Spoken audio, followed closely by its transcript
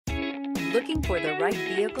Looking for the right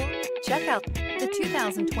vehicle? Check out the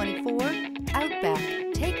 2024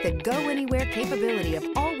 Outback. Take the go-anywhere capability of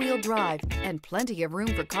all-wheel drive and plenty of room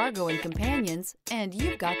for cargo and companions, and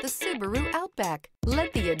you've got the Subaru Outback.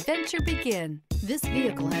 Let the adventure begin. This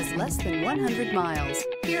vehicle has less than 100 miles.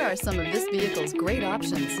 Here are some of this vehicle's great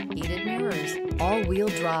options: heated mirrors, all-wheel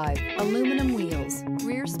drive, aluminum wheels,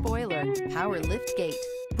 rear spoiler, power liftgate,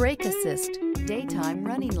 brake assist, daytime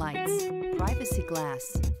running lights, privacy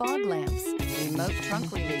glass, fog lamps, remote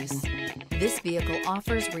trunk release. This vehicle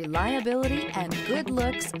offers reliability and good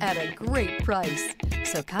looks at a great price.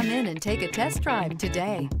 So come in and take a test drive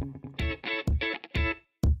today.